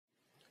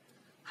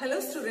Hello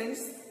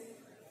students,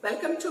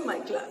 welcome to my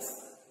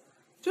class.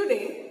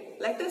 Today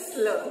let us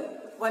learn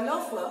one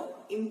of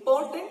the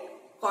important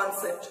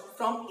concept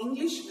from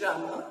English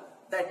grammar,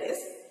 that is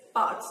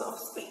parts of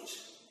speech.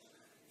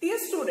 Dear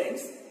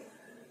students,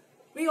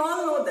 we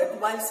all know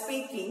that while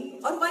speaking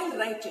or while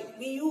writing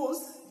we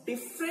use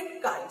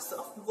different kinds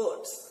of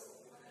words,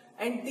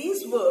 and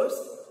these words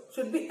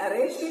should be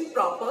arranged in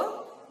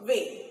proper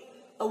way.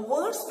 A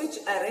words which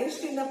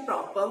arranged in a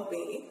proper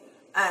way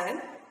and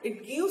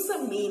it gives a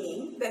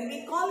meaning, then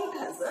we call it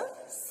as a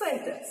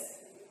sentence,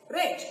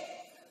 right?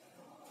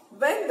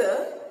 When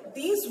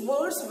these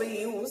words we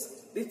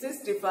use, it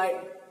is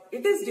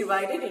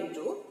divided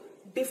into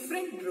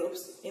different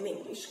groups in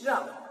English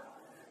grammar.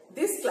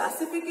 This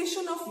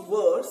classification of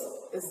words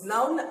is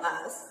known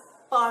as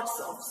parts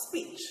of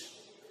speech.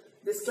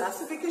 This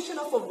classification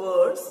of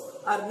words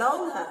are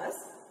known as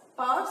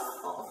parts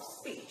of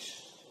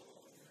speech.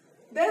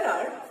 There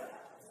are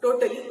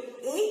totally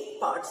 8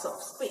 parts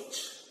of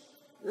speech.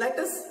 Let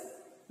us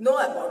know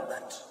about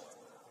that.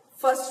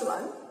 First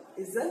one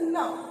is a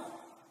noun.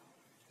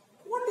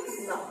 What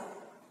is noun?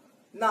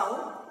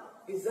 Noun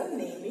is a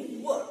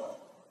naming word.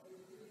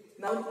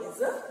 Noun is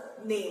a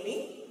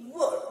naming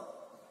word.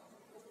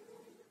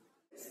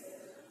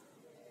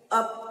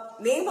 A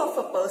name of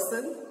a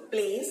person,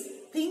 place,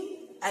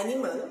 thing,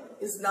 animal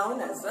is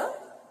known as a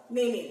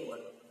naming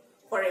word.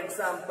 For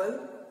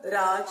example,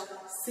 Raj,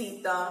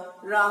 Sita,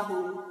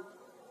 Rahul,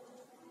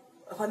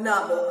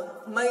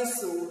 Honavar,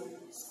 Mysore,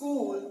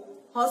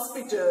 school,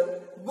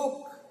 hospital,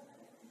 book,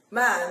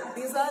 man,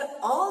 these are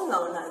all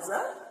known as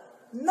a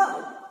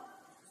noun.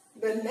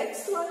 The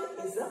next one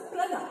is a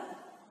pronoun.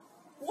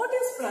 What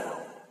is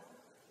pronoun?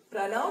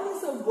 Pronoun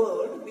is a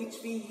word which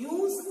we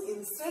use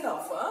instead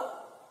of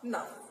a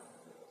noun.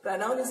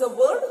 Pronoun is a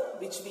word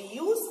which we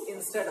use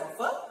instead of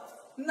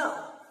a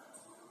noun.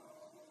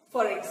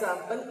 For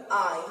example,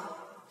 I,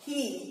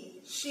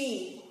 he,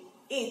 she,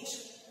 it,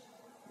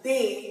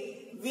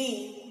 they,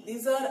 we,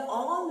 these are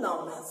all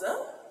known as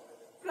a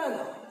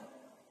pronoun.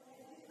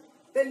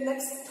 The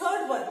next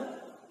third one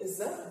is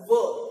a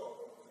verb.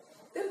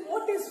 Then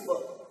what is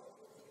verb?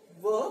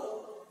 Verb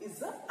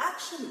is an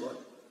action word.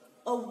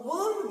 A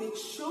word which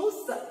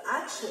shows the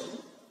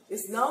action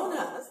is known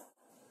as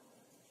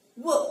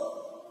verb.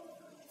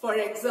 For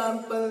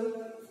example,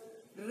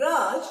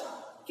 Raj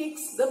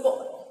kicks the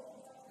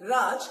ball.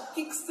 Raj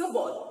kicks the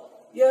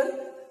ball.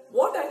 Here,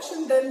 what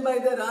action done by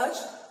the Raj?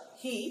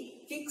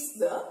 He kicks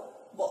the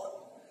ball.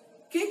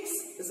 Kicks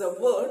is a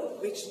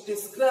word which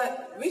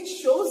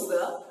shows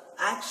the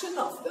action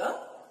of the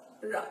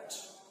Raj.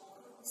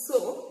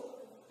 So,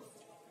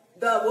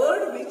 the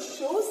word which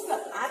shows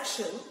the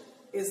action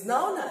is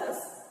known as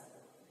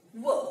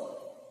verb.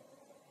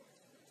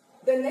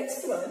 The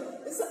next one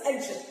is an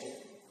adjective.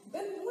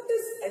 Then what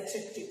is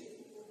adjective?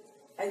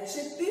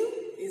 Adjective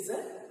is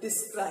a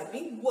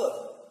describing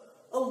word.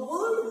 A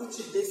word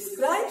which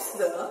describes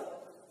the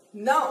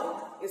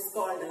noun is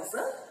called as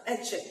an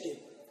adjective.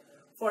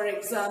 For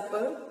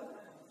example,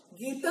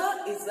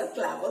 Geeta is a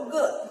clever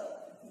girl.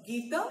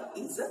 Geeta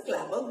is a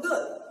clever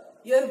girl.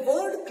 Your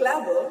word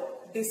clever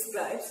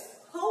describes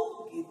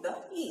how Geeta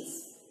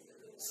is.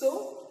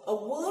 So, a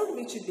word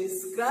which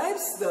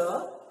describes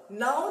the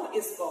noun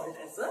is called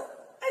as an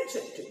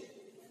adjective.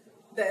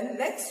 Then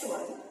next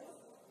one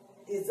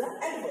is an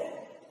adverb.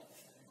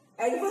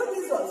 Adverb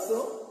is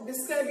also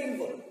describing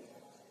word,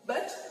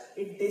 but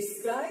it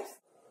describes.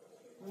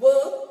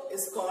 Verb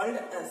is called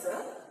as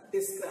a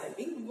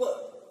describing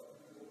word.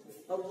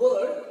 A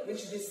word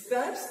which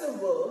describes the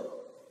verb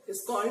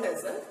is called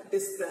as a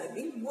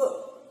describing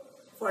word.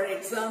 For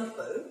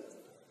example,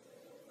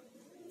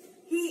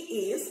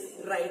 he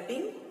is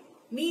writing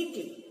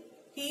neatly.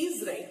 He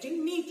is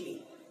writing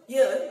neatly.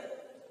 Here,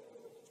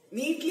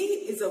 neatly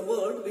is a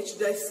word which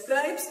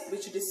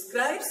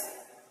describes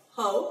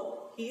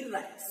how he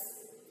writes.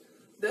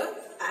 The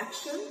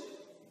action,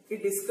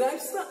 it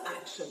describes the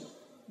action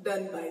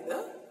done by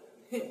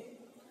him.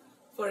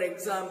 For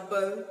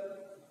example,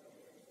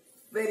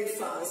 very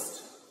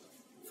fast,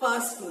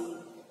 fastly,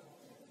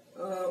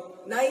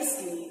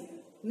 nicely,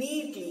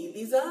 neatly.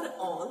 These are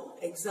all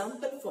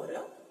examples for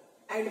an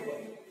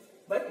adverb,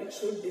 but it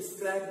should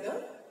describe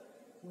the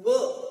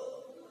verb.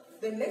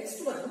 The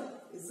next one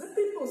is a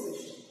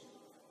preposition.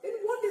 Then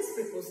what is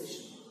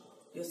preposition?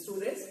 Dear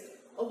students,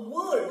 a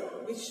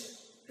word which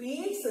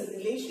creates a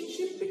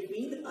relationship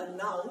between a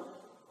noun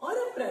or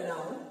a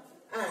pronoun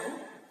and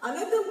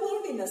another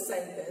word in a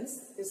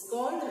sentence is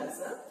called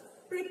as a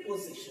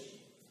preposition.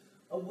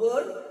 A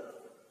word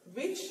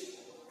which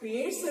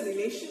creates a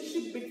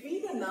relationship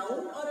between a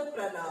noun or a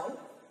pronoun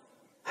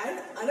and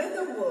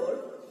another word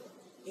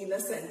in a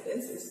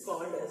sentence is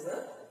called as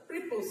a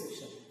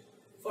preposition.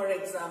 For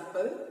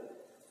example,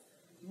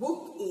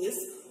 book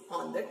is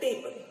on the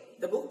table.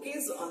 The book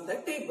is on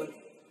the table.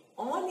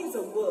 On is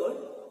a word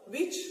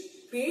which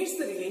creates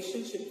the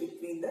relationship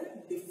between the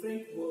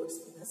different words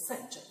in a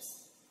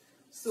sentence.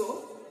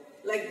 So,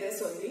 like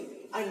this only,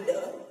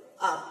 under,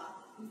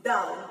 up,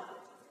 down,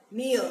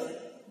 near,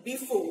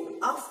 before,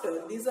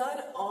 after. These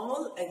are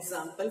all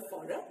example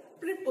for a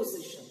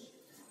preposition.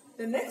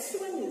 The next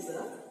one is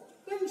a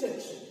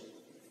conjunction.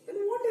 Then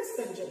what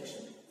is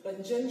conjunction?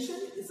 Conjunction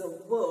is a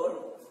word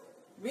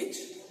which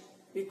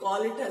we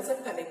call it as a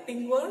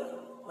connecting word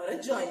or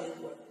a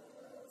joining word.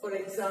 For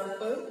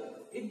example,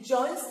 it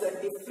joins the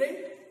different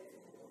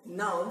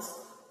nouns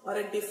or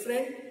a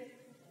different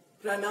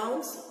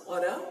pronouns or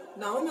a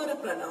noun or a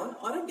pronoun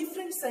or a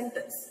different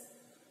sentence.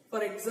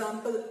 For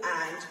example,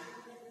 and,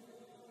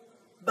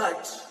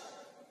 but,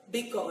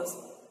 because.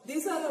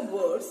 These are the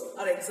words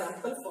or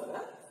example for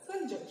a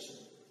conjunction.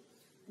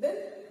 Then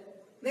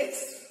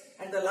next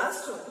and the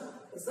last one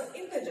is the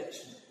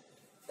interjection.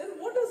 Then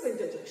what is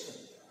interjection?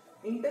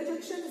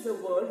 Interjection is a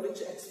word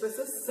which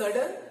expresses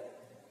sudden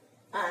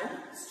and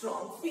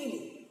strong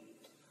feeling.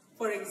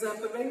 For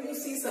example, when you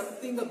see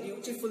something, a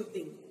beautiful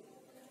thing,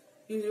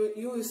 you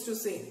used to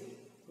say,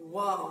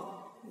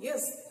 wow.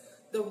 Yes,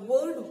 the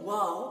word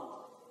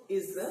wow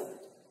is a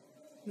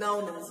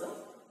noun as a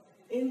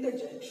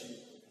interjection.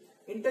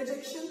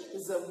 Interjection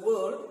is a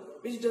word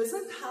which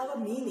doesn't have a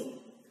meaning,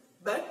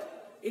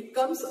 but it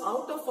comes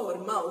out of our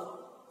mouth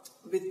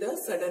with a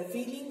sudden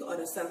feeling or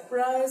a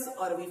surprise,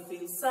 or we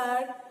feel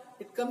sad.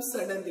 It comes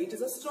suddenly. It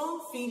is a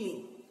strong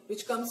feeling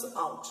which comes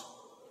out,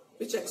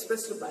 which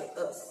expressed by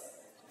us.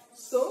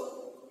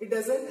 So it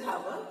doesn't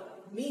have a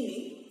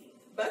meaning,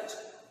 but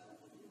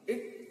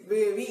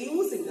we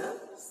use in a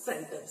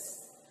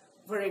sentence.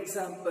 For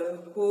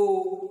example,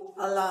 oh,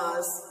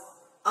 alas,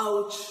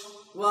 ouch,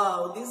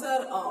 wow. These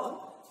are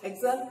all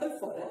examples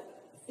for an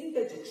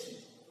interjection.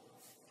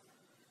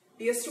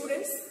 Dear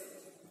students,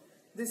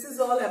 this is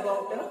all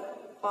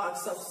about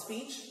parts of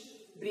speech.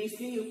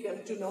 Briefly, you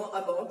came to know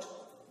about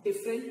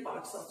different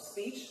parts of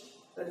speech.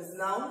 That is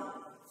noun,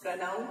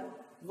 pronoun,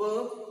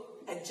 verb,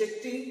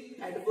 adjective,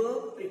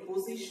 adverb,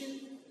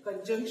 preposition,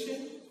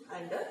 conjunction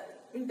and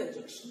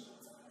interjection.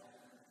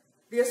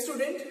 Dear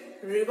student,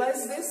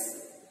 revise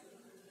this.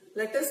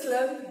 Let us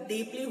learn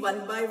deeply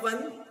one by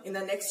one in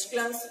the next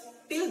class.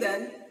 Till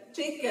then,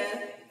 take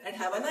care and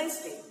have a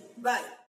nice day. Bye.